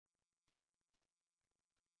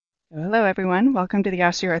Hello, everyone. Welcome to the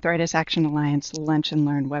Osteoarthritis Action Alliance Lunch and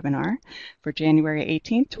Learn webinar for January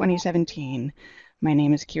 18th, 2017. My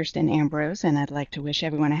name is Kirsten Ambrose, and I'd like to wish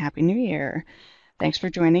everyone a Happy New Year. Thanks for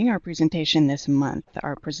joining our presentation this month.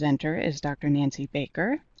 Our presenter is Dr. Nancy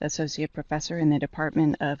Baker, Associate Professor in the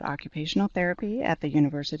Department of Occupational Therapy at the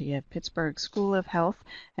University of Pittsburgh School of Health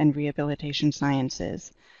and Rehabilitation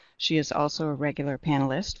Sciences. She is also a regular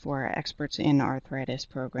panelist for our Experts in Arthritis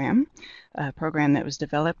program, a program that was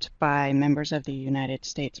developed by members of the United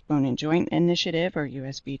States Bone and Joint Initiative, or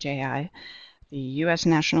USBJI, the U.S.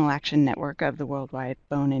 National Action Network of the Worldwide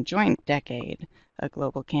Bone and Joint Decade, a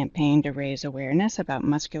global campaign to raise awareness about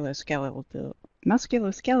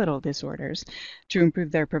musculoskeletal disorders to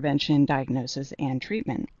improve their prevention, diagnosis, and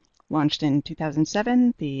treatment. Launched in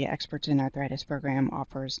 2007, the Experts in Arthritis program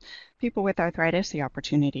offers people with arthritis the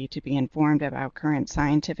opportunity to be informed about current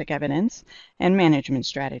scientific evidence and management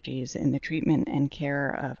strategies in the treatment and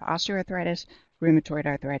care of osteoarthritis, rheumatoid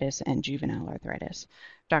arthritis, and juvenile arthritis.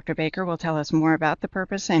 Dr. Baker will tell us more about the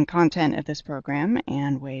purpose and content of this program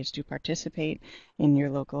and ways to participate in your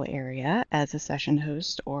local area as a session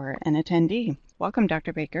host or an attendee. Welcome,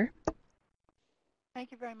 Dr. Baker.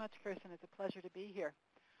 Thank you very much, Kirsten. It's a pleasure to be here.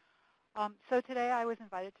 So today I was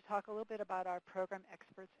invited to talk a little bit about our program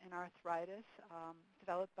Experts in Arthritis,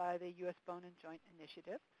 developed by the U.S. Bone and Joint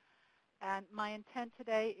Initiative. And my intent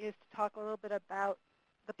today is to talk a little bit about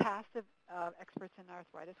the past of Experts in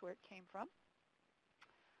Arthritis, where it came from,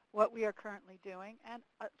 what we are currently doing, and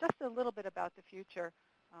just a little bit about the future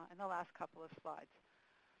in the last couple of slides.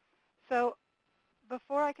 So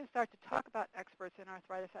before I can start to talk about Experts in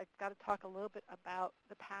Arthritis, I've got to talk a little bit about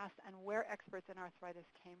the past and where Experts in Arthritis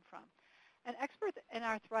came from. And Experts in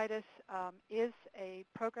Arthritis is a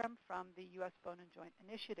program from the U.S. Bone and Joint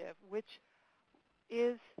Initiative, which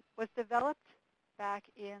was developed back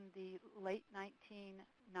in the late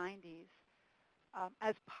 1990s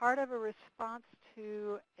as part of a response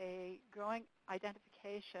to a growing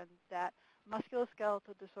identification that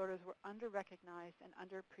musculoskeletal disorders were under-recognized and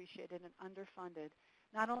underappreciated and underfunded,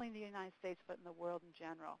 not only in the United States but in the world in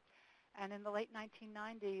general. And in the late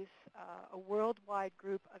 1990s, a worldwide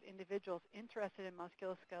group of individuals interested in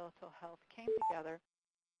musculoskeletal health came together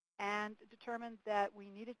and determined that we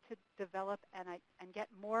needed to develop and get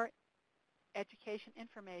more education,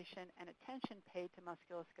 information, and attention paid to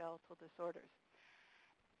musculoskeletal disorders.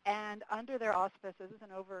 And under their auspices,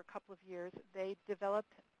 and over a couple of years, they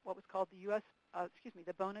developed what was called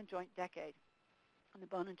the Bone and Joint Decade. And the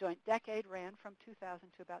Bone and Joint Decade ran from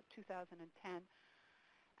 2000 to about 2010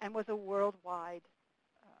 and was a worldwide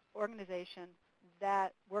organization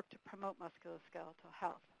that worked to promote musculoskeletal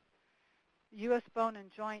health. The U.S. Bone and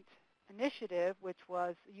Joint Initiative, which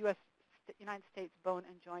was the United States Bone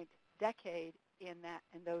and Joint Decade in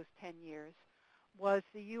those 10 years, was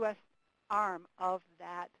the U.S. arm of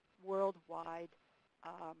that worldwide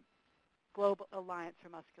global alliance for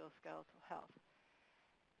musculoskeletal health.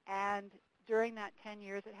 And during that 10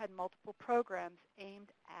 years, it had multiple programs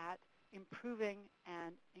aimed at improving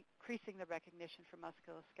and increasing the recognition for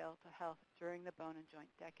musculoskeletal health during the Bone and Joint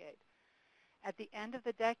Decade. At the end of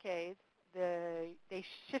the decade, they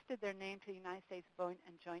shifted their name to the United States Bone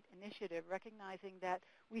and Joint Initiative, recognizing that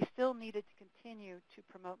we still needed to continue to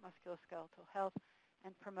promote musculoskeletal health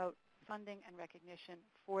and promote funding and recognition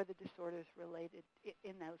for the disorders related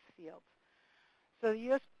in those fields. So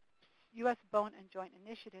the U.S. Bone and Joint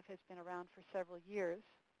Initiative has been around for several years,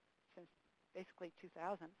 since basically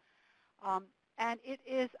 2000, and it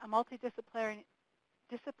is a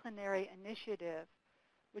multidisciplinary initiative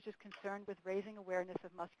which is concerned with raising awareness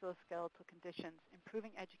of musculoskeletal conditions,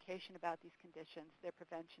 improving education about these conditions, their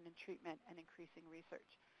prevention and treatment, and increasing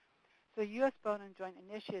research. So the U.S. Bone and Joint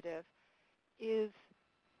Initiative is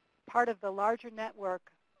part of the larger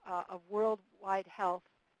network of worldwide health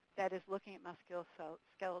that is looking at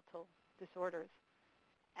musculoskeletal disorders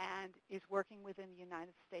and is working within the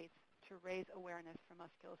United States to raise awareness for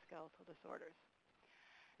musculoskeletal disorders.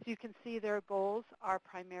 So you can see their goals are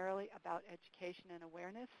primarily about education and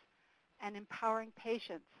awareness and empowering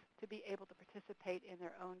patients to be able to participate in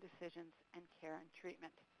their own decisions and care and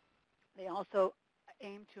treatment. They also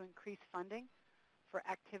aim to increase funding for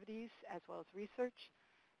activities as well as research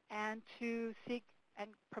and to seek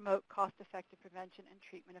and promote cost-effective prevention and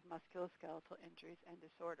treatment of musculoskeletal injuries and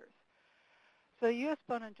disorders. So the U.S.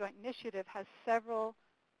 Bone and Joint Initiative has several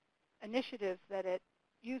initiatives that it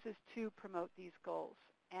uses to promote these goals,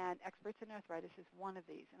 and Experts in Arthritis is one of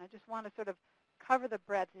these. And I just want to sort of cover the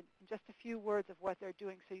breadth in just a few words of what they're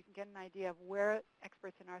doing so you can get an idea of where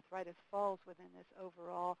Experts in Arthritis falls within this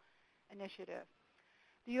overall initiative.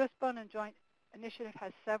 The U.S. Bone and Joint Initiative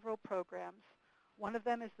has several programs. One of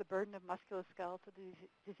them is the burden of musculoskeletal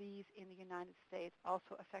disease in the United States,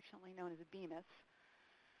 also affectionately known as BEMIS.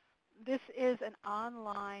 This is an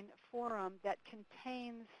online forum that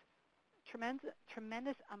contains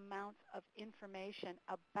tremendous amounts of information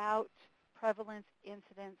about prevalence,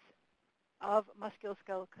 incidence of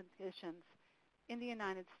musculoskeletal conditions in the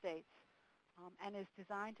United States, and is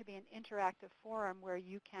designed to be an interactive forum where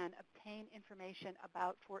you can obtain information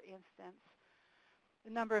about, for instance,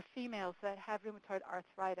 the number of females that have rheumatoid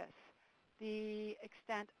arthritis, the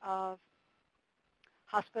extent of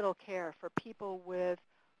hospital care for people with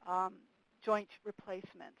joint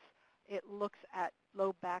replacements. It looks at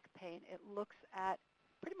low back pain. It looks at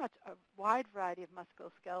pretty much a wide variety of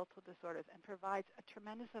musculoskeletal disorders and provides a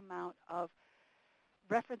tremendous amount of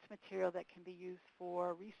reference material that can be used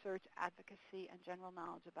for research, advocacy, and general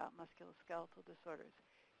knowledge about musculoskeletal disorders.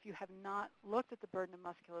 If you have not looked at the burden of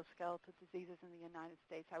musculoskeletal diseases in the United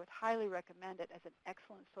States, I would highly recommend it as an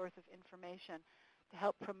excellent source of information to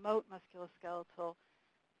help promote musculoskeletal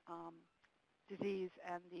disease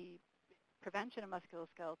and the prevention of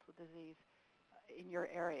musculoskeletal disease in your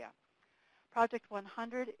area. Project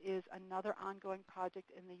 100 is another ongoing project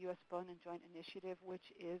in the U.S. Bone and Joint Initiative,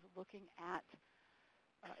 which is looking at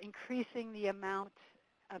increasing the amount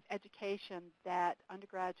of education that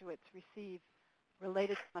undergraduates receive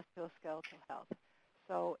related to musculoskeletal health.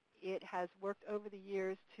 So it has worked over the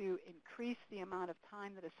years to increase the amount of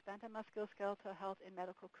time that is spent on musculoskeletal health in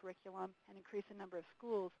medical curriculum and increase the number of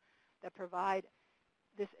schools that provide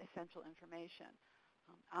this essential information.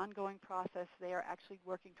 Ongoing process. They are actually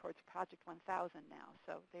working towards Project 1000 now,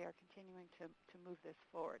 so they are continuing to move this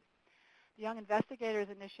forward. The Young Investigators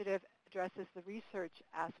Initiative addresses the research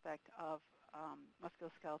aspect of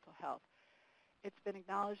musculoskeletal health. It's been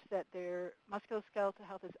acknowledged that musculoskeletal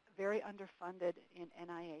health is very underfunded in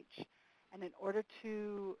NIH, and in order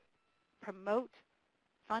to promote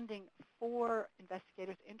funding for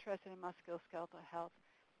investigators interested in musculoskeletal health,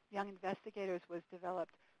 Young Investigators was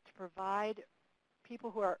developed to provide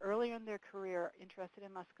people who are earlier in their career interested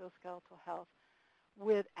in musculoskeletal health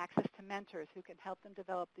with access to mentors who can help them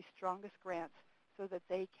develop the strongest grants so that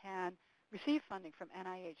they can receive funding from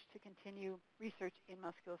NIH to continue research in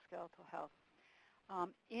musculoskeletal health.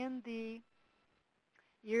 In the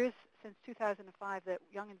years since 2005 that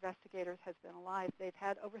Young Investigators has been alive, they've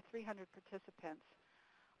had over 300 participants,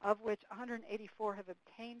 of which 184 have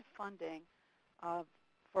obtained funding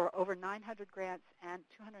for over 900 grants and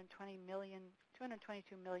 $222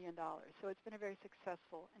 million. So it's been a very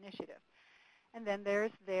successful initiative. And then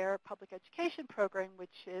there's their public education program,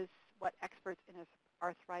 which is what Experts in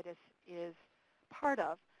Arthritis is part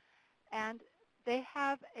of. And they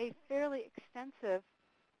have a fairly extensive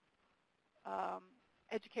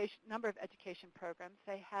number of education programs.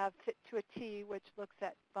 They have Fit to a T, which looks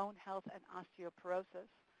at bone health and osteoporosis.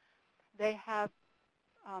 They have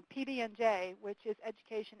PB&J, which is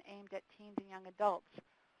education aimed at teens and young adults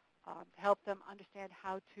to help them understand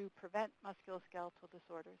how to prevent musculoskeletal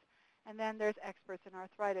disorders. And then there's Experts in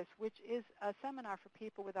Arthritis, which is a seminar for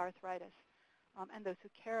people with arthritis and those who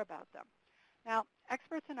care about them. Now,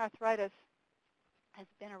 Experts in Arthritis has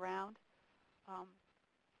been around,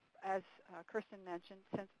 as Kirsten mentioned,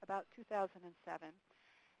 since about 2007.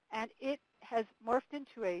 And it has morphed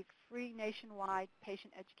into a free nationwide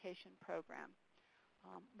patient education program,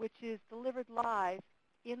 which is delivered live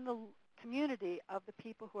in the community of the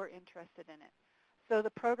people who are interested in it. So the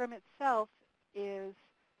program itself is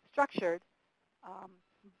structured,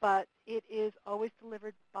 but it is always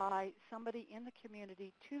delivered by somebody in the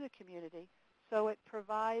community to the community. So it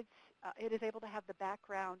provides, it is able to have the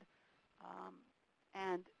background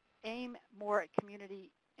and aim more at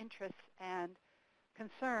community interests and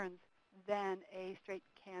concerns than a straight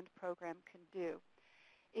canned program can do.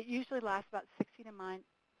 It usually lasts about 60 to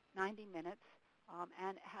 90 minutes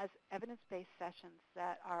and has evidence-based sessions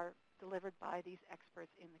that are delivered by these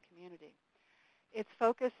experts in the community. Its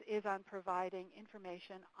focus is on providing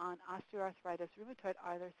information on osteoarthritis, rheumatoid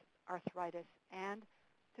arthritis, and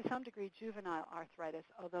to some degree juvenile arthritis,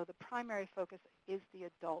 although the primary focus is the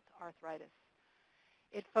adult arthritis.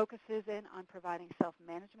 It focuses in on providing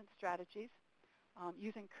self-management strategies,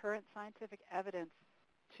 using current scientific evidence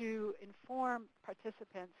to inform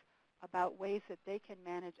participants about ways that they can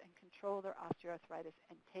manage and control their osteoarthritis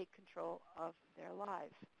and take control of their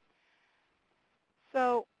lives.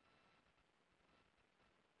 So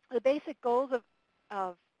the basic goals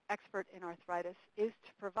of Expert in Arthritis is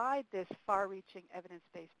to provide this far-reaching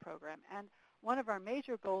evidence-based program. And one of our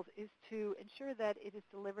major goals is to ensure that it is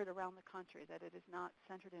delivered around the country, that it is not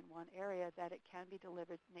centered in one area, that it can be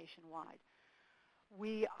delivered nationwide.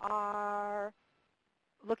 We are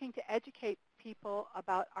looking to educate people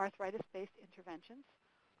about arthritis-based interventions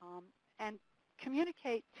and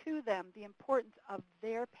communicate to them the importance of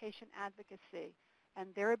their patient advocacy and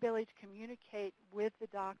their ability to communicate with the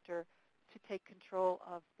doctor to take control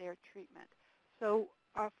of their treatment. So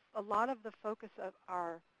a lot of the focus of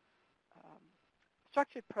our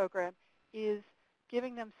structured program is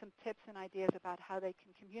giving them some tips and ideas about how they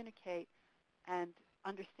can communicate and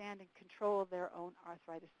understand and control their own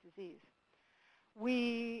arthritis disease.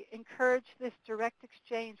 We encourage this direct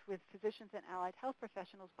exchange with physicians and allied health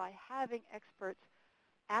professionals by having experts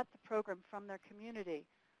at the program from their community,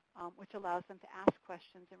 which allows them to ask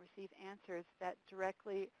questions and receive answers that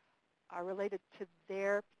directly are related to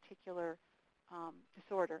their particular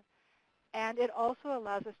disorder. And it also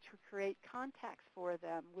allows us to create contacts for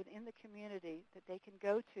them within the community that they can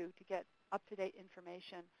go to get up-to-date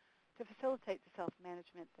information to facilitate the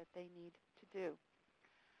self-management that they need to do.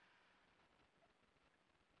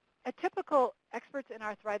 A typical Experts in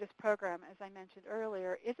Arthritis program, as I mentioned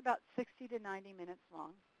earlier, is about 60 to 90 minutes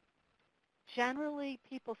long. Generally,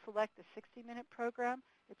 people select a 60-minute program.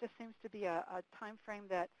 It just seems to be a time frame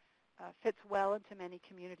that fits well into many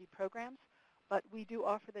community programs. But we do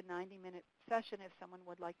offer the 90-minute session if someone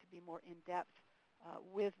would like to be more in-depth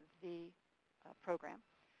with the program.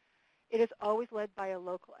 It is always led by a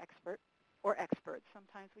local expert or experts.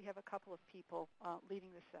 Sometimes we have a couple of people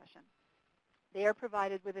leading the session. They are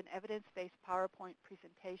provided with an evidence-based PowerPoint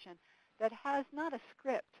presentation that has not a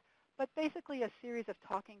script, but basically a series of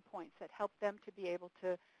talking points that help them to be able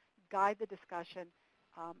to guide the discussion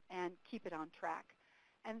and keep it on track.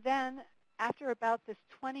 And then after about this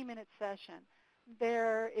 20-minute session,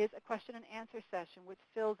 there is a question and answer session which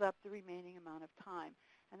fills up the remaining amount of time.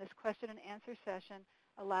 And this question and answer session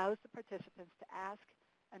allows the participants to ask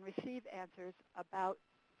and receive answers about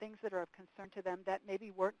things that are of concern to them that maybe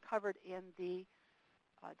weren't covered in the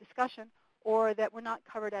discussion or that were not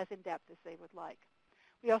covered as in-depth as they would like.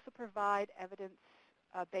 We also provide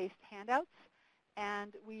evidence-based handouts,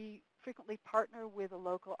 and we frequently partner with a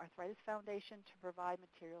local arthritis foundation to provide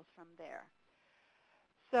materials from there.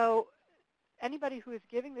 So anybody who is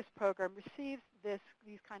giving this program receives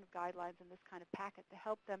these kind of guidelines and this kind of packet to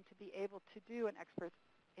help them to be able to do an Experts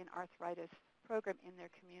in Arthritis program in their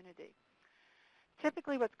community.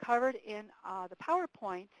 Typically what's covered in the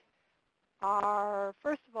PowerPoint are,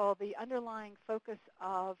 first of all, the underlying focus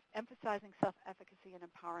of emphasizing self-efficacy and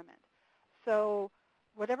empowerment. So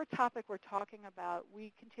whatever topic we're talking about,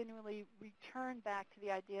 we continually return back to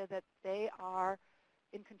the idea that they are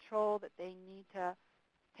in control, that they need to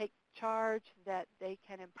take charge, that they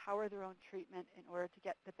can empower their own treatment in order to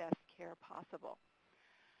get the best care possible.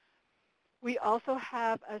 We also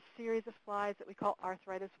have a series of slides that we call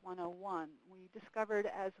Arthritis 101. We discovered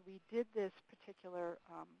as we did this particular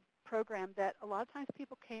program that a lot of times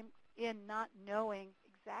people came in not knowing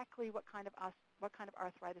exactly what kind of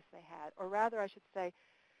arthritis they had, or rather I should say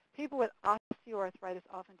people with osteoarthritis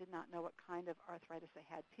often did not know what kind of arthritis they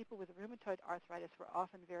had. People with rheumatoid arthritis were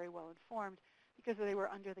often very well informed because they were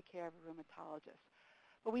under the care of a rheumatologist.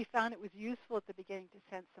 But we found it was useful at the beginning to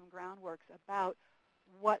send some groundworks about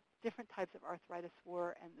what different types of arthritis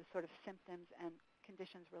were and the sort of symptoms and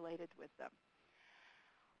conditions related with them.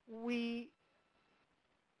 We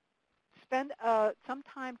spend some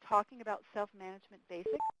time talking about self-management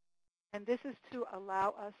basics, and this is to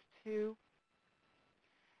allow us to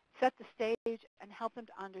set the stage and help them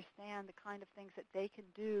to understand the kind of things that they can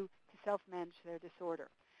do to self-manage their disorder.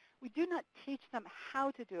 We do not teach them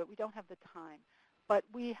how to do it. We don't have the time. But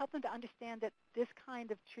we help them to understand that this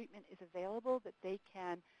kind of treatment is available, that they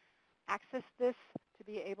can access this to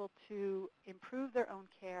be able to improve their own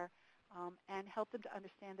care and help them to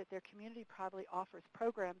understand that their community probably offers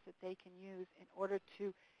programs that they can use in order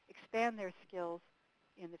to expand their skills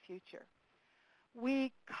in the future.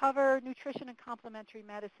 We cover nutrition and complementary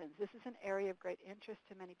medicines. This is an area of great interest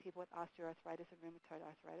to many people with osteoarthritis and rheumatoid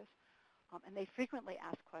arthritis, and they frequently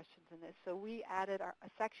ask questions in this. So we added a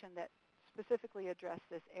section that specifically address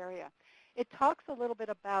this area. It talks a little bit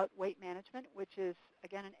about weight management, which is,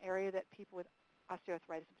 again, an area that people with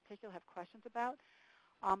osteoarthritis in particular have questions about,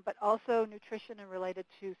 but also nutrition and related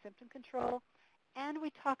to symptom control. And we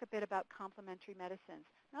talk a bit about complementary medicines,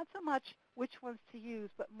 not so much which ones to use,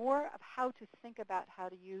 but more of how to think about how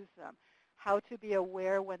to use them, how to be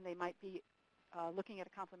aware when they might be looking at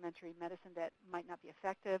a complementary medicine that might not be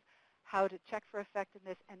effective, how to check for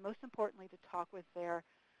effectiveness, and most importantly, to talk with their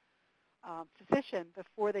physician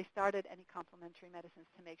before they started any complementary medicines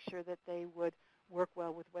to make sure that they would work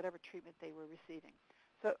well with whatever treatment they were receiving.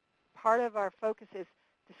 So part of our focus is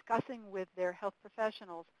discussing with their health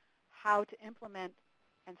professionals how to implement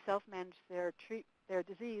and self-manage their their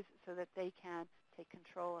disease so that they can take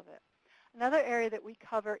control of it. Another area that we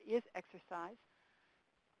cover is exercise.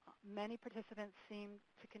 Many participants seem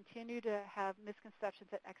to continue to have misconceptions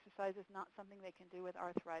that exercise is not something they can do with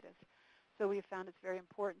arthritis. So we have found it's very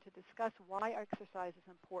important to discuss why exercise is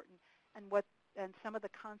important and some of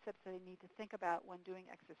the concepts that they need to think about when doing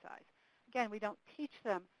exercise. Again, we don't teach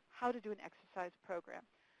them how to do an exercise program.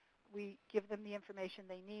 We give them the information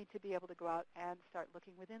they need to be able to go out and start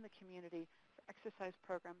looking within the community for exercise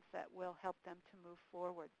programs that will help them to move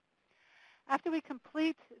forward. After we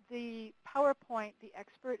complete the PowerPoint, the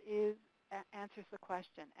expert answers the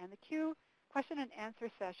question. And the question and answer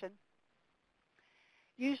session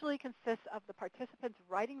usually consists of the participants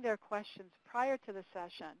writing their questions prior to the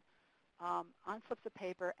session on slips of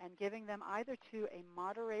paper and giving them either to a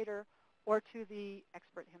moderator or to the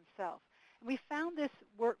expert himself. And we found this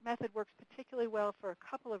method works particularly well for a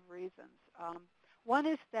couple of reasons. One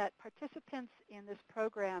is that participants in this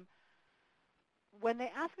program, when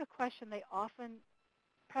they ask a question, they often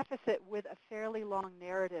preface it with a fairly long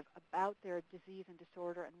narrative about their disease and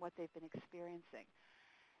disorder and what they've been experiencing.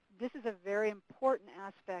 This is a very important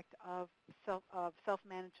aspect of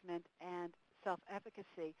self-management and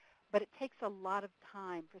self-efficacy, but it takes a lot of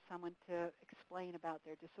time for someone to explain about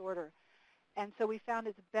their disorder. And so we found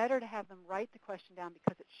it's better to have them write the question down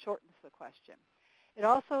because it shortens the question. It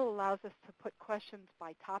also allows us to put questions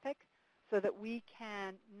by topic so that we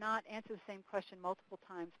can not answer the same question multiple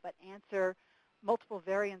times, but answer multiple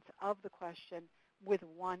variants of the question with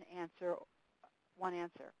one answer.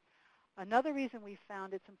 Another reason we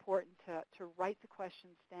found it's important to write the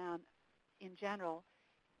questions down in general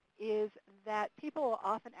is that people will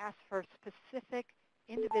often ask for specific,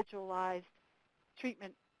 individualized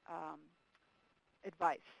treatment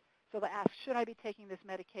advice. So they'll ask, should I be taking this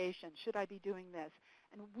medication? Should I be doing this?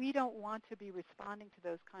 And we don't want to be responding to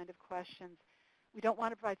those kind of questions. We don't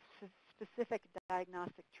want to provide specific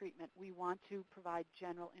diagnostic treatment. We want to provide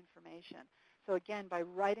general information. So again, by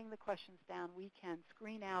writing the questions down, we can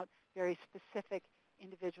screen out very specific,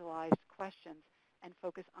 individualized questions and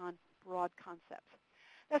focus on broad concepts.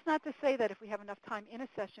 That's not to say that if we have enough time in a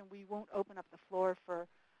session, we won't open up the floor for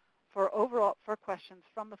questions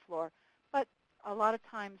from the floor. But a lot of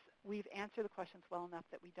times, we've answered the questions well enough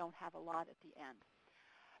that we don't have a lot at the end.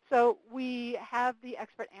 So we have the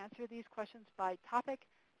expert answer these questions by topic,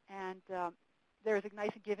 and there's a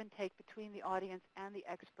nice give and take between the audience and the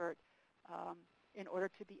expert in order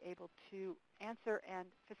to be able to answer and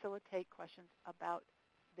facilitate questions about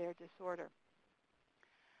their disorder.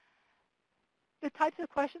 The types of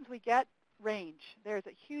questions we get range. There's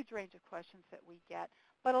a huge range of questions that we get,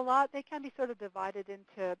 but they can be sort of divided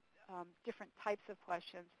into different types of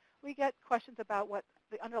questions. We get questions about what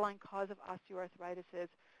the underlying cause of osteoarthritis is.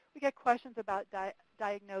 We get questions about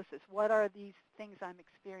diagnosis. What are these things I'm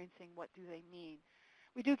experiencing? What do they mean?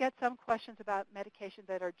 We do get some questions about medication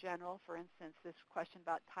that are general. For instance, this question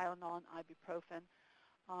about Tylenol and ibuprofen.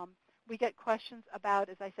 We get questions about,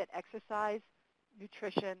 as I said, exercise,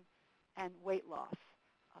 nutrition, and weight loss.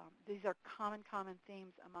 These are common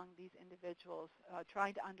themes among these individuals,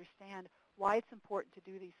 trying to understand why it's important to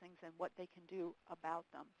do these things and what they can do about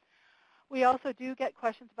them. We also do get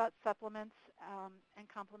questions about supplements and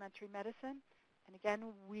complementary medicine. And again,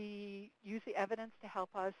 we use the evidence to help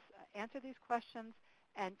us answer these questions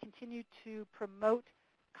and continue to promote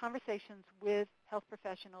conversations with health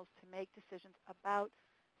professionals to make decisions about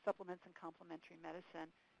supplements and complementary medicine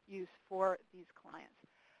use for these clients.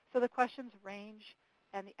 So the questions range,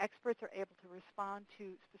 and the experts are able to respond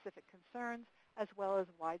to specific concerns as well as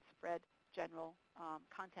widespread general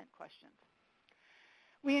content questions.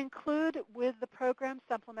 We include with the program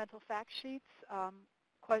supplemental fact sheets.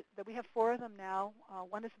 That we have 4 of them now.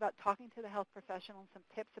 One is about talking to the health professional and some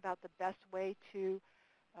tips about the best way to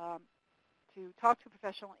talk to a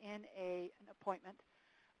professional in an appointment.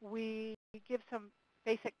 We give some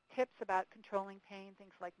basic tips about controlling pain,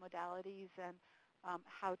 things like modalities and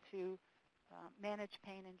how to manage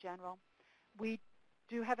pain in general. We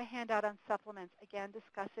do have a handout on supplements, again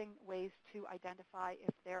discussing ways to identify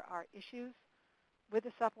if there are issues with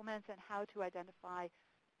the supplements and how to identify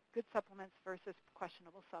good supplements versus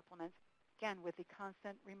questionable supplements, again with the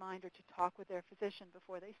constant reminder to talk with their physician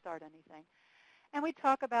before they start anything. And we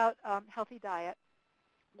talk about healthy diet,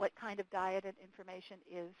 what kind of diet and information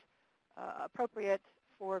is appropriate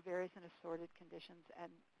for various and assorted conditions,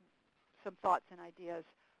 and some thoughts and ideas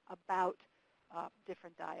about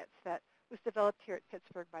different diets that was developed here at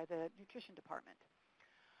Pittsburgh by the nutrition department.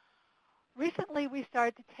 Recently, we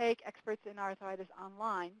started to take experts in arthritis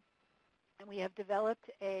online, and we have developed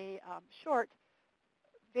a short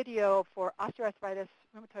video for osteoarthritis,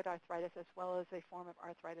 rheumatoid arthritis, as well as a form of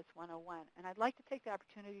arthritis 101. And I'd like to take the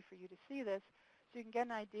opportunity for you to see this so you can get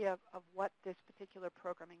an idea of what this particular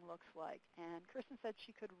programming looks like. And Kirsten said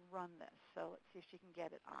she could run this, so let's see if she can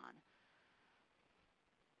get it on.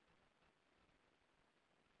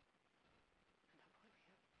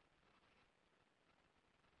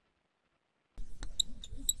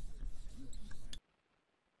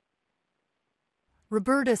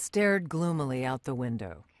 Roberta stared gloomily out the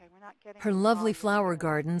window. Okay, we're not getting Her any lovely volume flower here.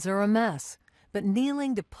 gardens are a mess, but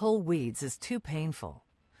kneeling to pull weeds is too painful.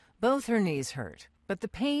 Both her knees hurt, but the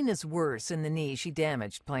pain is worse in the knee she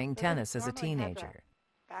damaged playing So tennis this as a normally has teenager.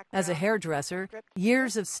 background As a hairdresser, script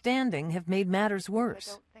years here, of standing have made matters but I worse.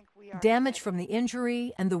 don't think we are Damage getting from the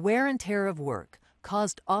injury and the wear and tear of work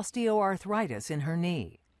caused osteoarthritis in her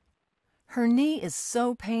knee. Her knee is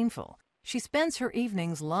so painful, she spends her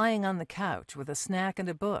evenings lying on the couch with a snack and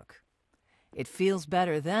a book. It feels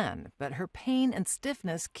better then, but her pain and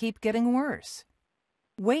stiffness keep getting worse.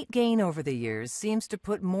 Weight gain over the years seems to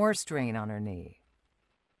put more strain on her knee.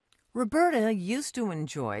 Roberta used to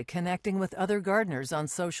enjoy connecting with other gardeners on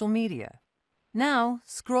social media. Now,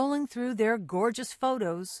 scrolling through their gorgeous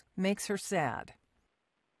photos makes her sad.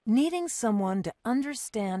 Needing someone to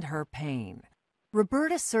understand her pain,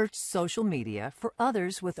 Roberta searched social media for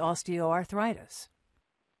others with osteoarthritis.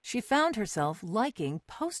 She found herself liking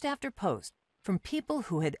post after post from people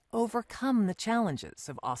who had overcome the challenges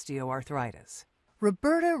of osteoarthritis.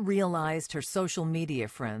 Roberta realized her social media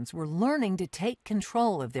friends were learning to take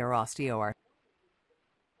control of their osteoarthritis.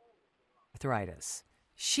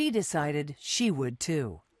 She decided she would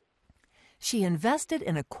too. She invested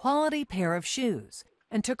in a quality pair of shoes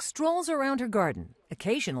and took strolls around her garden,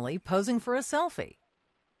 occasionally posing for a selfie.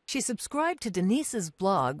 She subscribed to Denise's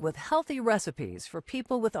blog with healthy recipes for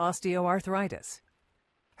people with osteoarthritis.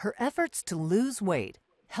 Her efforts to lose weight,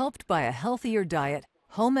 helped by a healthier diet,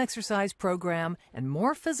 home exercise program, and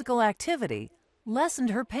more physical activity, lessened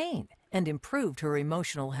her pain and improved her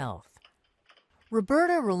emotional health.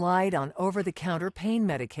 Roberta relied on over-the-counter pain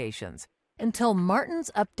medications until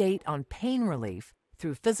Martin's update on pain relief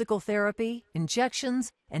through physical therapy,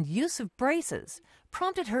 injections, and use of braces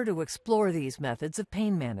prompted her to explore these methods of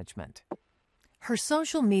pain management. Her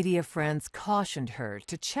social media friends cautioned her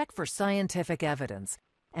to check for scientific evidence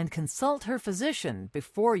and consult her physician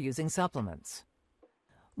before using supplements.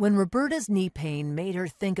 When Roberta's knee pain made her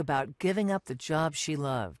think about giving up the job she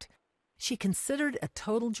loved, she considered a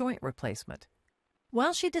total joint replacement.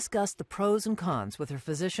 While she discussed the pros and cons with her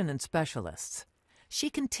physician and specialists, she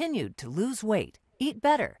continued to lose weight, eat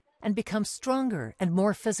better, and become stronger and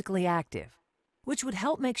more physically active, which would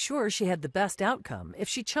help make sure she had the best outcome if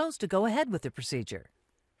she chose to go ahead with the procedure.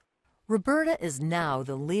 Roberta is now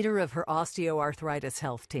the leader of her osteoarthritis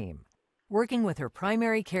health team, working with her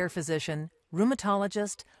primary care physician,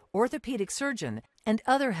 rheumatologist, orthopedic surgeon, and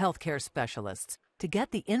other healthcare specialists to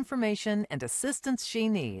get the information and assistance she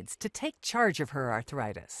needs to take charge of her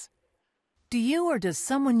arthritis. Do you or does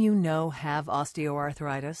someone you know have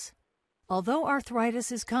osteoarthritis? Although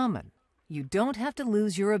arthritis is common, you don't have to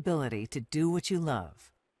lose your ability to do what you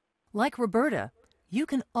love. Like Roberta, you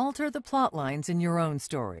can alter the plot lines in your own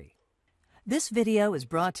story. This video is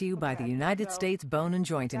brought to you by the United States Bone and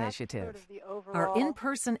Joint Initiative. Sort of the Our overall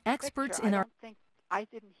in-person experts picture. in our... I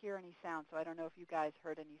didn't hear any sound, so I don't know if you guys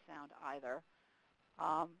heard any sound either.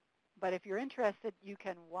 But if you're interested, you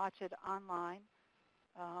can watch it online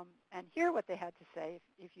and hear what they had to say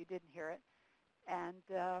if you didn't hear it. And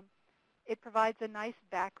it provides a nice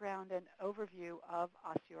background and overview of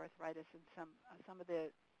osteoarthritis and some of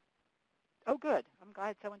the... Oh, good. I'm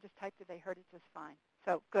glad someone just typed that they heard it just fine.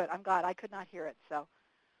 So good. I'm glad. I could not hear it, so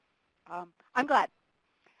I'm glad.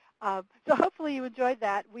 So hopefully you enjoyed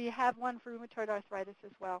that. We have one for rheumatoid arthritis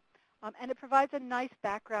as well. And it provides a nice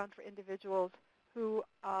background for individuals who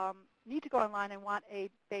need to go online and want a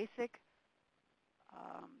basic,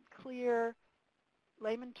 clear,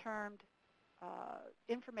 layman-termed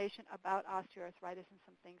information about osteoarthritis and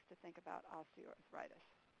some things to think about osteoarthritis.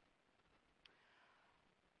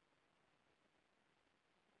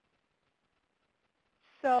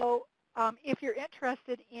 So if you're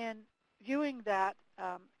interested in viewing that,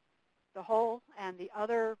 the whole and the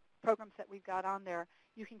other programs that we've got on there,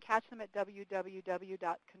 you can catch them at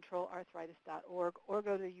www.controlarthritis.org or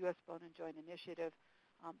go to the U.S. Bone and Joint Initiative.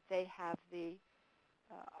 They have the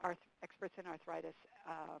experts in arthritis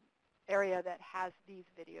area that has these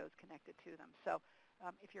videos connected to them. So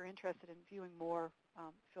if you're interested in viewing more,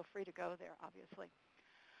 feel free to go there, obviously.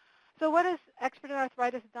 So what has Expert in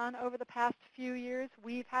Arthritis done over the past few years?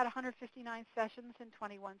 We've had 159 sessions in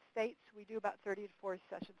 21 states. We do about 30 to 40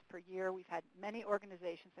 sessions per year. We've had many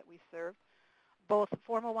organizations that we serve, both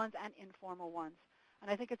formal ones and informal ones. And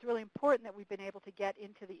I think it's really important that we've been able to get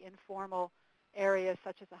into the informal areas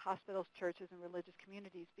such as the hospitals, churches, and religious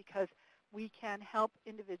communities because we can help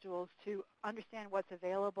individuals to understand what's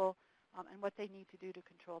available and what they need to do to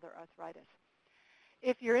control their arthritis.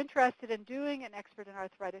 If you're interested in doing an Expert in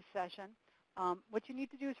Arthritis session, what you need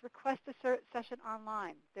to do is request a session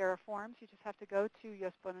online. There are forms. You just have to go to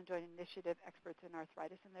US Bone and Joint Initiative Experts in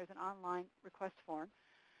Arthritis, and there's an online request form.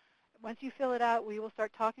 Once you fill it out, we will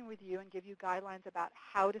start talking with you and give you guidelines about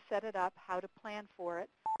how to set it up, how to plan for it.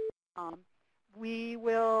 We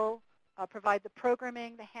will provide the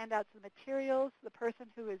programming, the handouts, the materials. The person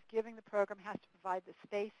who is giving the program has to provide the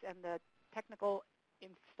space and the technical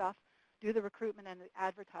stuff, do the recruitment and the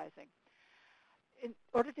advertising. In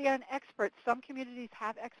order to get an expert, some communities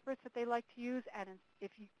have experts that they like to use, and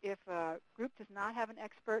if a group does not have an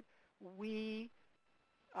expert, we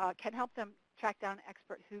can help them track down an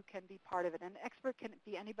expert who can be part of it. And an expert can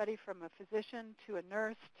be anybody from a physician to a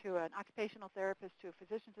nurse to an occupational therapist to a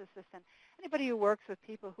physician's assistant, anybody who works with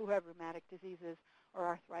people who have rheumatic diseases or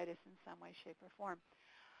arthritis in some way, shape, or form.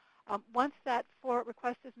 Once that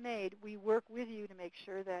request is made, we work with you to make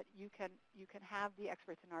sure that you can have the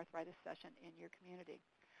Experts in Arthritis session in your community.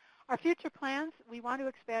 Our future plans, we want to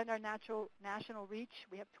expand our national reach.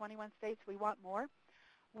 We have 21 states. We want more.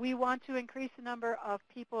 We want to increase the number of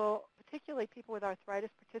people, particularly people with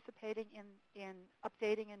arthritis, participating in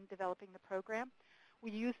updating and developing the program.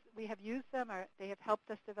 We have used them. They have helped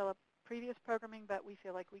us develop previous programming, but we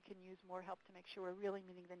feel like we can use more help to make sure we're really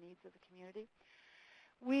meeting the needs of the community.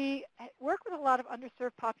 We work with a lot of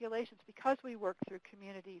underserved populations because we work through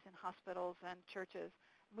communities and hospitals and churches.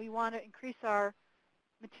 We want to increase our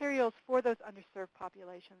materials for those underserved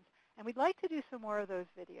populations, and we'd like to do some more of those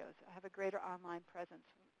videos, have a greater online presence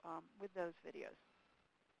with those videos.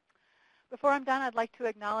 Before I'm done, I'd like to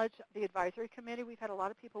acknowledge the advisory committee. We've had a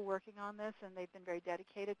lot of people working on this, and they've been very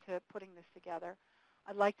dedicated to putting this together.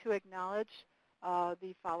 I'd like to acknowledge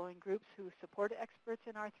the following groups who support Experts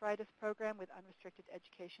in Arthritis program with unrestricted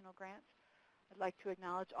educational grants. I'd like to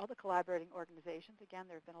acknowledge all the collaborating organizations. Again,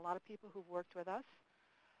 there have been a lot of people who've worked with us.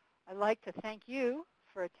 I'd like to thank you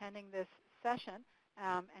for attending this session,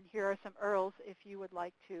 and here are some URLs if you would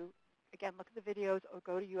like to, again, look at the videos or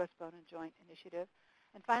go to US Bone and Joint Initiative.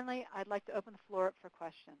 And finally, I'd like to open the floor up for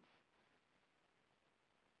questions.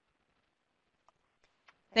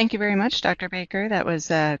 Thank you very much, Dr. Baker. That was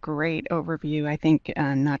a great overview, I think,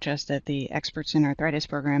 not just of the Experts in Arthritis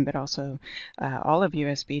program, but also all of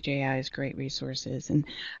USBJI's great resources. And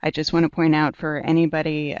I just want to point out for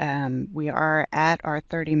anybody, we are at our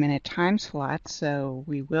 30-minute time slot, so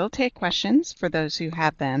we will take questions for those who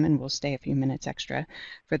have them, and we'll stay a few minutes extra.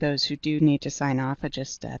 For those who do need to sign off, I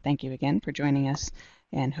just thank you again for joining us,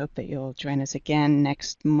 and hope that you'll join us again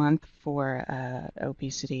next month for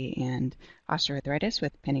obesity and osteoarthritis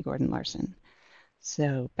with Penny Gordon-Larson.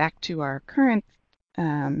 So back to our current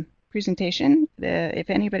presentation. If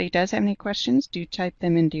anybody does have any questions, do type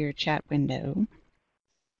them into your chat window.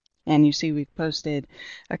 And you see we've posted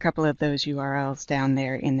a couple of those URLs down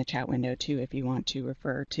there in the chat window too if you want to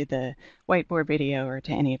refer to the whiteboard video or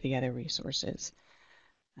to any of the other resources.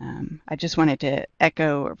 I just wanted to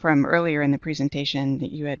echo from earlier in the presentation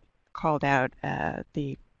that you had called out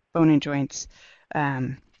the Bone and Joints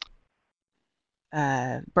Burden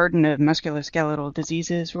of Musculoskeletal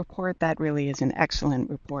Diseases report. That really is an excellent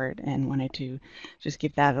report, and wanted to just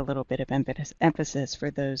give that a little bit of emphasis for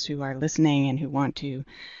those who are listening and who want to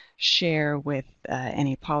share with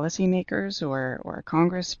any policymakers or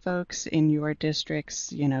Congress folks in your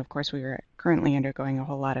districts. You know, of course, we are currently undergoing a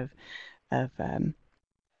whole lot of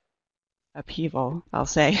upheaval, I'll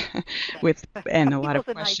say, with and a lot of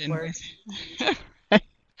question.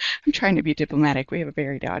 I'm trying to be diplomatic. We have a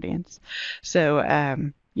varied audience, so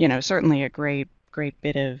you know, certainly a great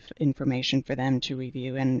bit of information for them to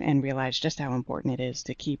review and realize just how important it is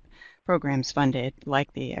to keep programs funded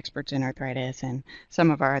like the Experts in Arthritis and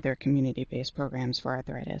some of our other community-based programs for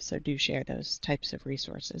arthritis. So do share those types of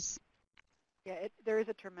resources. Yeah, there is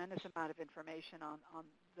a tremendous amount of information on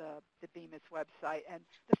the BEMIS website, and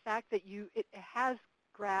the fact that it has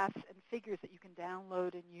graphs and figures that you can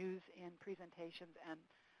download and use in presentations and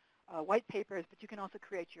white papers, but you can also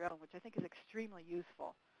create your own, which I think is extremely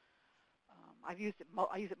useful. I use it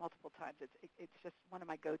multiple times. It's just one of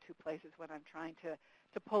my go-to places when I'm trying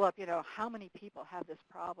to pull up, you know, how many people have this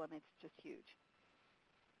problem. It's just huge.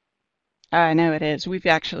 I know it is. We've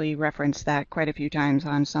actually referenced that quite a few times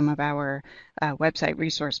on some of our website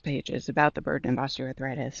resource pages about the burden of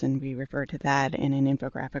osteoarthritis, and we refer to that in an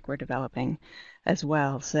infographic we're developing as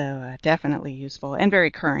well. So definitely useful and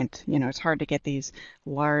very current. You know, it's hard to get these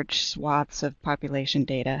large swaths of population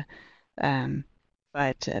data, um,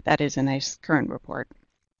 but that is a nice current report.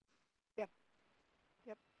 Yep.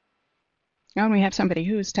 Yep. Oh, and we have somebody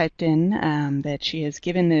who's typed in that she has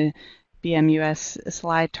given the BMUS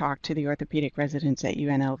slide talk to the orthopedic residents at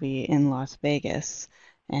UNLV in Las Vegas.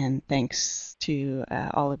 And thanks to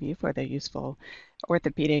all of you for the useful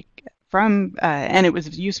orthopedic and it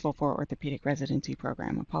was useful for orthopedic residency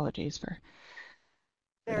program. Apologies for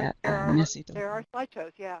that messy There delivery. are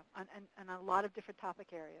slideshows, yeah, and a lot of different topic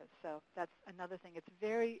areas. So that's another thing. It's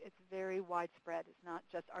very widespread. It's not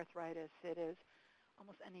just arthritis. It is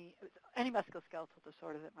almost any musculoskeletal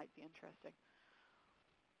disorder that might be interesting.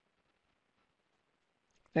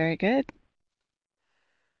 Very good.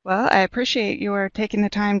 Well, I appreciate your taking the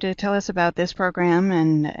time to tell us about this program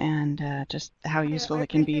and just how useful I it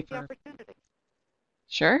can be appreciate the for. opportunity.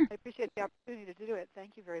 Sure, I appreciate the opportunity to do it.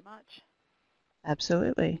 Thank you very much.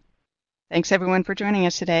 absolutely. Thanks everyone for joining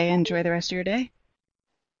us today. Enjoy the rest of your day.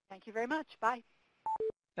 Thank you very much. Bye.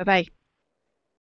 Bye-bye.